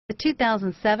The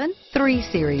 2007 3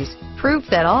 Series. Proof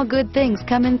that all good things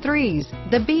come in threes.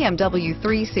 The BMW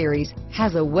 3 Series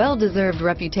has a well-deserved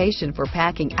reputation for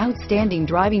packing outstanding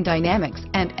driving dynamics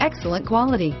and excellent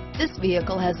quality. This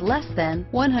vehicle has less than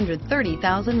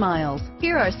 130,000 miles.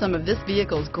 Here are some of this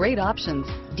vehicle's great options: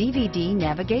 DVD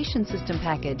navigation system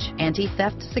package,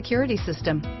 anti-theft security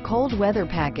system, cold weather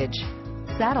package,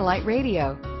 satellite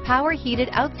radio, power heated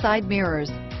outside mirrors,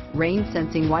 rain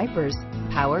sensing wipers,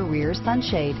 power rear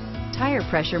sunshade, tire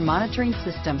pressure monitoring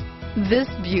system. This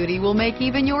beauty will make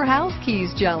even your house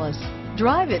keys jealous.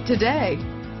 Drive it today.